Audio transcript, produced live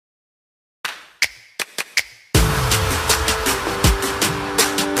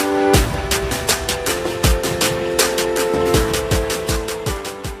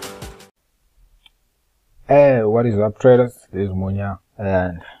What is up, traders? This is Munya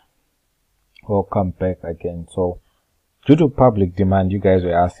and welcome back again. So due to public demand, you guys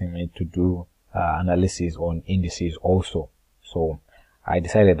were asking me to do analysis on indices also. So I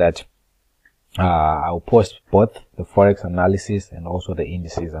decided that I'll post both the forex analysis and also the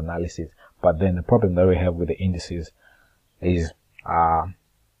indices analysis. But then the problem that we have with the indices is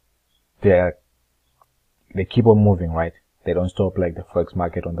they keep on moving, right? They don't stop like the forex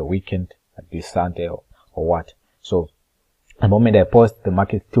market on the weekend, at this Sunday or what. So the moment I post, the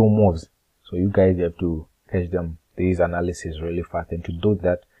market still moves. So you guys have to catch these analysis really fast. And to do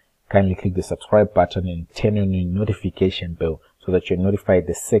that, kindly click the subscribe button and turn on your notification bell so that you're notified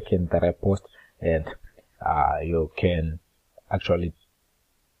the second that I post, and you can actually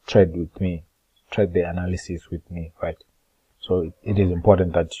trade with me, trade the analysis with me, right? So it is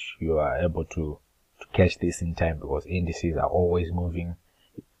important that you are able to catch this in time, because indices are always moving.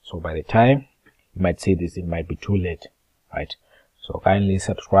 So by the time you might see this, it might be too late, right? So kindly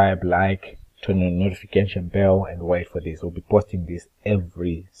subscribe, like, turn on the notification bell, and wait for this. We'll be posting this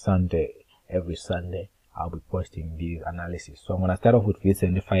every Sunday. Every Sunday I'll be posting these analysis. So I'm gonna start off with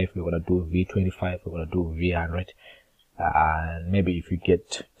V75. We're gonna do V25. We're gonna do V100, and maybe if you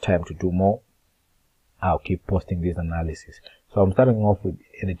get time to do more, I'll keep posting this analysis. So I'm starting off with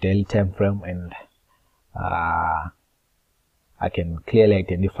in the daily time frame, and I can clearly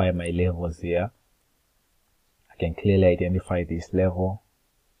identify my levels here. I can clearly identify this level.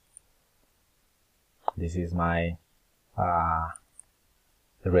 This is my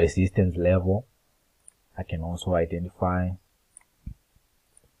the resistance level. I can also identify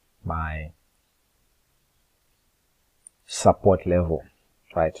my support level,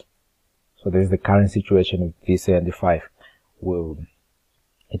 right? So this is the current situation with V75.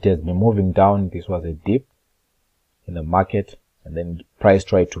 It has been moving down. This was a dip in the market, and then price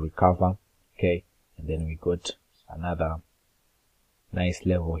tried to recover, okay, and then we got another nice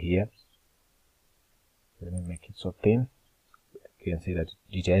level here. Let me make it so thin. You can see that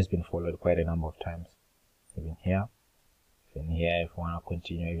it has been followed quite a number of times, even here, if you want to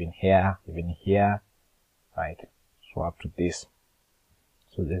continue, even here, right? So up to this.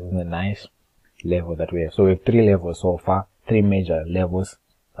 So this is a nice level that we have. So we have three levels so far, three major levels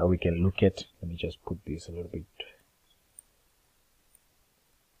that we can look at. Let me just put this a little bit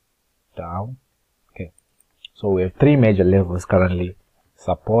down. Okay, so we have three major levels currently: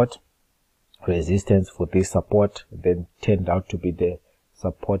 support, resistance for this support, then turned out to be the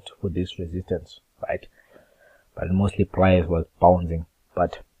support for this resistance, right? But mostly price was bouncing.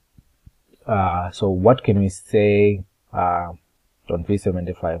 But so what can we say on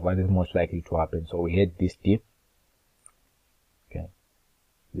V75? What is most likely to happen? So we had this dip. Okay,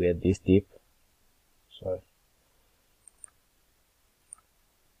 we had this dip. Sorry.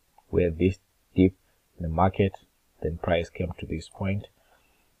 We had this dip in the market, then price came to this point,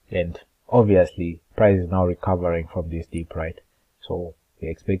 and obviously price is now recovering from this dip, right? So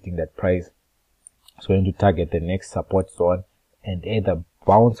we're expecting that price is going to target the next support zone and either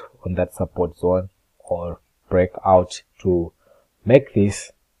bounce on that support zone or break out to make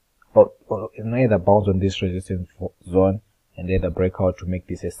this, or either bounce on this resistance zone and either break out to make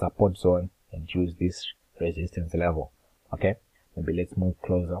this a support zone and use this resistance level. Okay, maybe let's move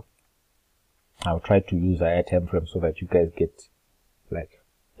closer. I'll try to use a higher time frame so that you guys get like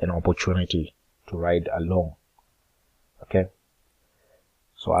an opportunity to ride along. Okay,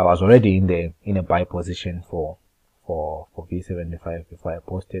 so I was already in a buy position for V75 before I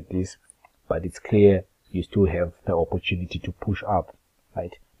posted this, but it's clear you still have the opportunity to push up,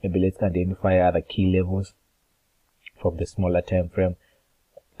 right? Maybe let's identify other key levels from the smaller time frame.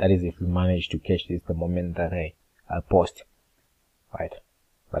 That is if we manage to catch this the moment that I post, right?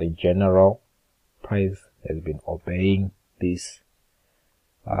 But in general, price has been obeying this.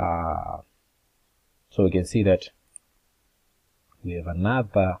 So we can see that we have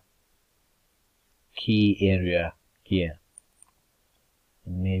another key area here,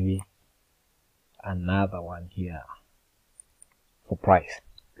 and maybe another one here for price.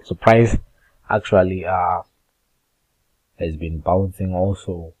 So price actually has been bouncing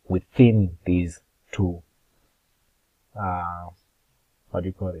also within these two what do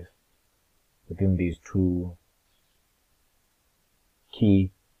you call this, within these two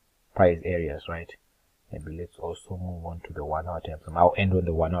key price areas, right? Maybe let's also move on to the 1 hour time frame. I'll end on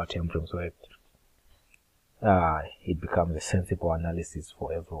the 1 hour time frame so that it becomes a sensible analysis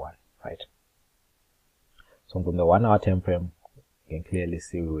for everyone, right? So from the 1 hour time frame, you can clearly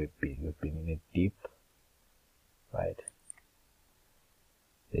see we've been in a dip, right?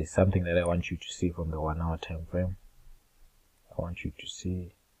 There's something that I want you to see from the 1 hour time frame. I want you to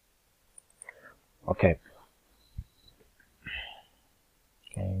see, okay,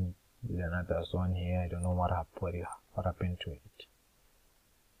 There's another zone here. I don't know what happened to it.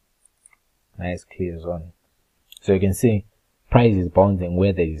 Nice clear zone. So you can see price is bouncing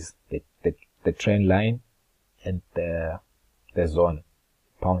where there is the trend line and the zone.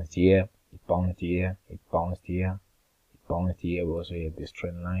 Bounced here, it bounced here, it bounced here, it bounced here. We also have this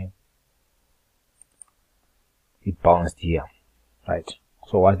trend line. It bounced here, right?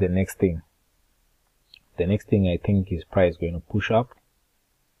 So what's the next thing? The next thing I think is price going to push up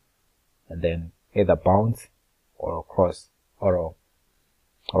and then either bounce or a cross or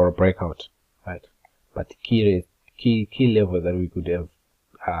a breakout, right? But key level that we could have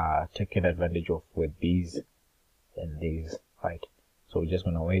taken advantage of were these and these, right? So we're just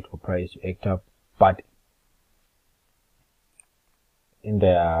gonna wait for price to act up, but in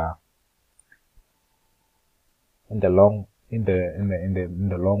the long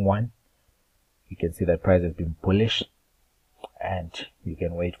one, you can see that price has been bullish, and you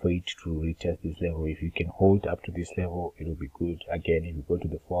can wait for it to retest this level. If you can hold up to this level, it will be good. Again, if you go to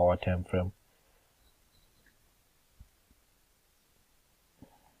the 4-hour time frame,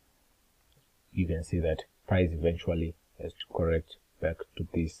 you can see that price eventually has to correct back to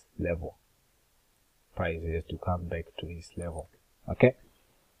this level. Price has to come back to this level. Okay,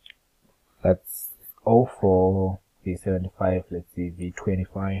 that's all for V75. Let's see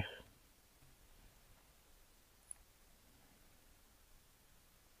V25.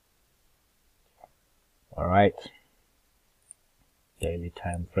 Alright, daily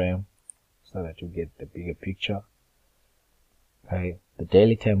time frame so that you get the bigger picture. Okay, the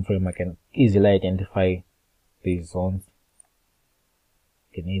daily time frame, I can easily identify these zones.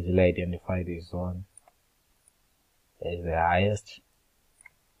 Can easily identify this zone as the highest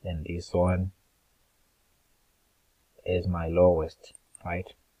and this one as my lowest,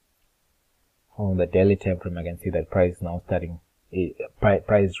 right? On the daily time frame, I can see that price is now starting.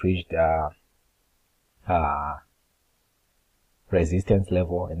 Price reached resistance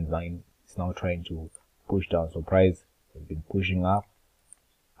level and it's now trying to push down. So price has been pushing up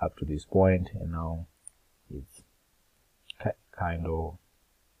to this point, and now it's kind of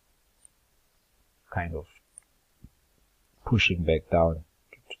pushing back down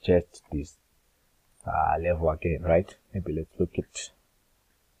to test this level again, right? Maybe let's look at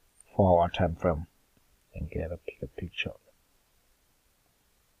 4-hour time frame and get a bigger picture.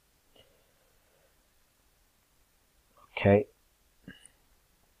 Okay,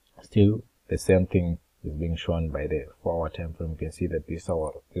 still the same thing is being shown by the 4-hour time frame. You can see that this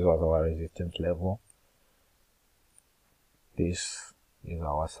was our resistance level. This is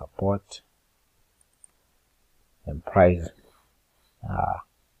our support, and price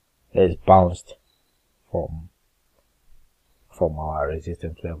has bounced from our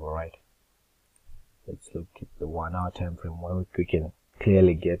resistance level, right? Let's look at the 1-hour time frame where we can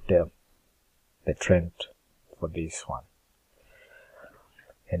clearly get the trend for this one,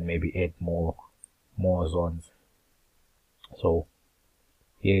 and maybe add more zones. So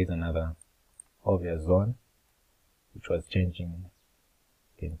here is another obvious zone which was changing.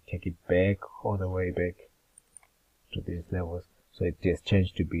 You can take it back all the way back to these levels. So it just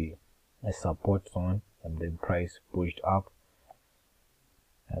changed to be a support zone, and then price pushed up.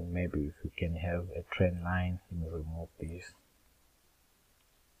 And maybe if you can have a trend line, let me remove this.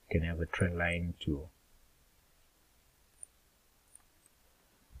 You can have a trend line to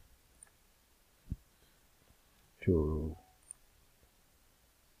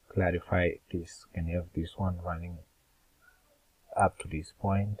clarify this. You can have this one running up to this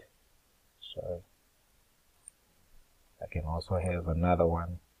point. So I can also have another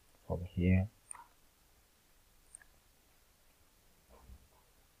one from here,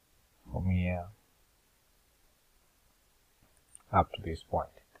 up to this point,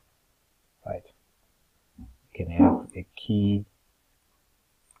 right? You can have a key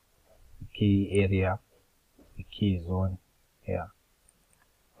area, a key zone here,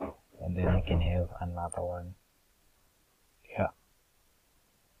 and then you can have another one here.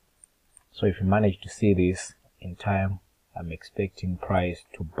 So if you manage to see this in time, I'm expecting price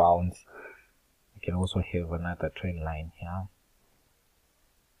to bounce. You can also have another trend line here,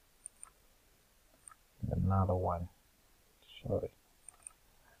 and another one,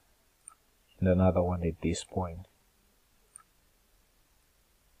 and another one at this point.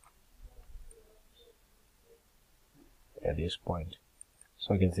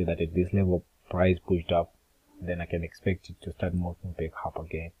 So you can see that at this level price pushed up, then I can expect it to start moving back up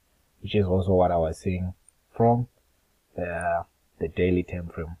again, which is also what I was seeing from the daily time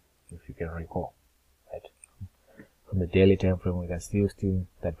frame, if you can recall, right? From the daily time frame, we can still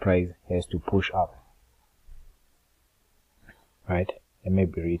that price has to push up, right? and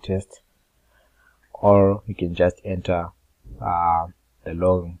maybe retest, or you can just enter the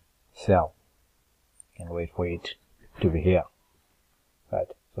long sell and wait for it to be here, right?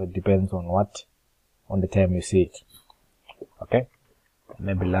 So it depends on the time you see it. Okay,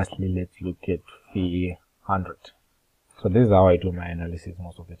 maybe lastly, let's look at V100. So this is how I do my analysis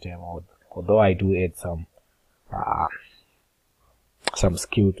most of the time, although I do add some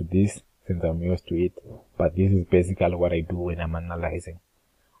skill to this since I'm used to it, but this is basically what I do when I'm analyzing.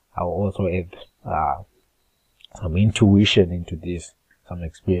 I'll also add some intuition into this, some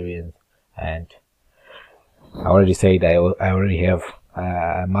experience, and I already said I already have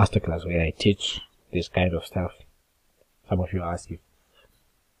a masterclass where I teach this kind of stuff. Some of you ask if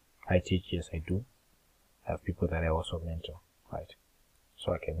I teach. Yes, I do. I have people that I also mentor, right?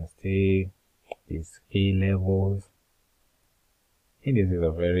 So I can see these key levels. Indices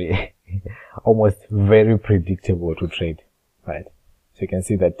are very, almost very predictable to trade, right? So you can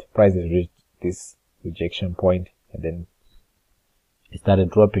see that price has reached this rejection point and then it started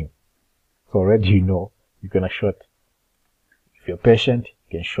dropping. So already you know you're gonna short. If you're patient,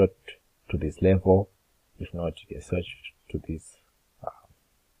 you can short to this level. If not, you can search to this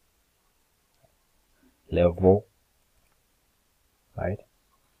level, right?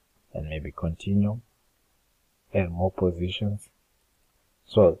 And maybe continue and more positions.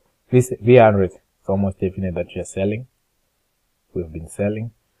 So this V100 is almost definite that you're selling. We've been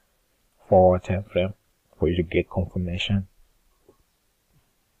selling for time frame for you to get confirmation.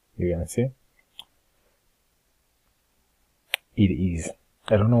 You can see it is.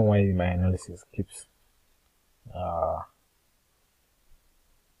 I don't know why my analysis keeps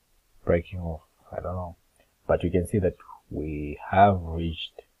breaking off. I don't know, but you can see that we have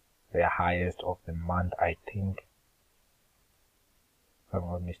reached the highest of the month. I think, if I'm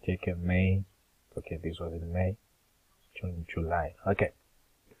not mistaken, May. Okay, this was in May, June, July. Okay.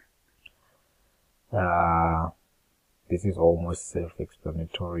 This is almost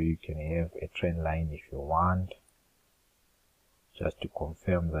self-explanatory. You can have a trend line if you want, just to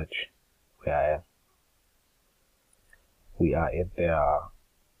confirm that we are at the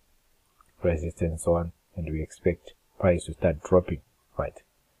resistance zone and we expect price to start dropping, right?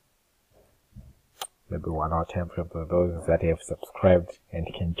 Maybe 1 hour time frame for those that have subscribed and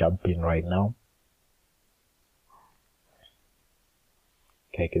can jump in right now.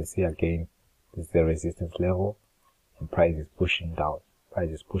 Okay, you can see again this is the resistance level and price is pushing down. Price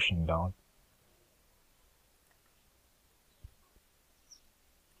is pushing down.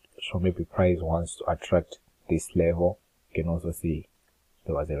 So maybe price wants to attract this level. You can also see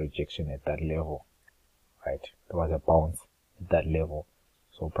there was a rejection at that level, right? There was a bounce at that level.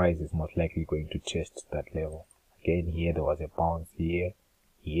 So price is most likely going to test that level. Again, here there was a bounce, here.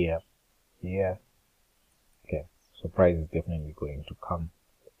 Okay, so price is definitely going to come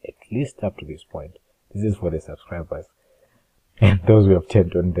at least up to this point. This is for the subscribers and those who have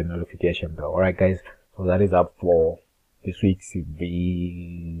turned on the notification bell. Alright guys, so that is up for this week's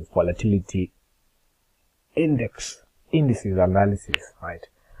volatility indices analysis, right?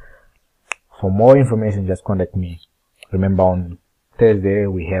 For more information, just contact me. Remember, on Thursday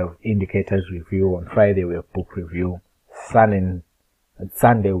we have indicators review, on Friday we have book review,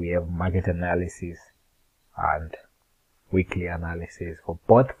 Sunday we have market analysis and weekly analysis for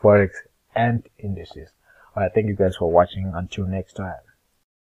both forex and indices. Alright, thank you guys for watching. Until next time.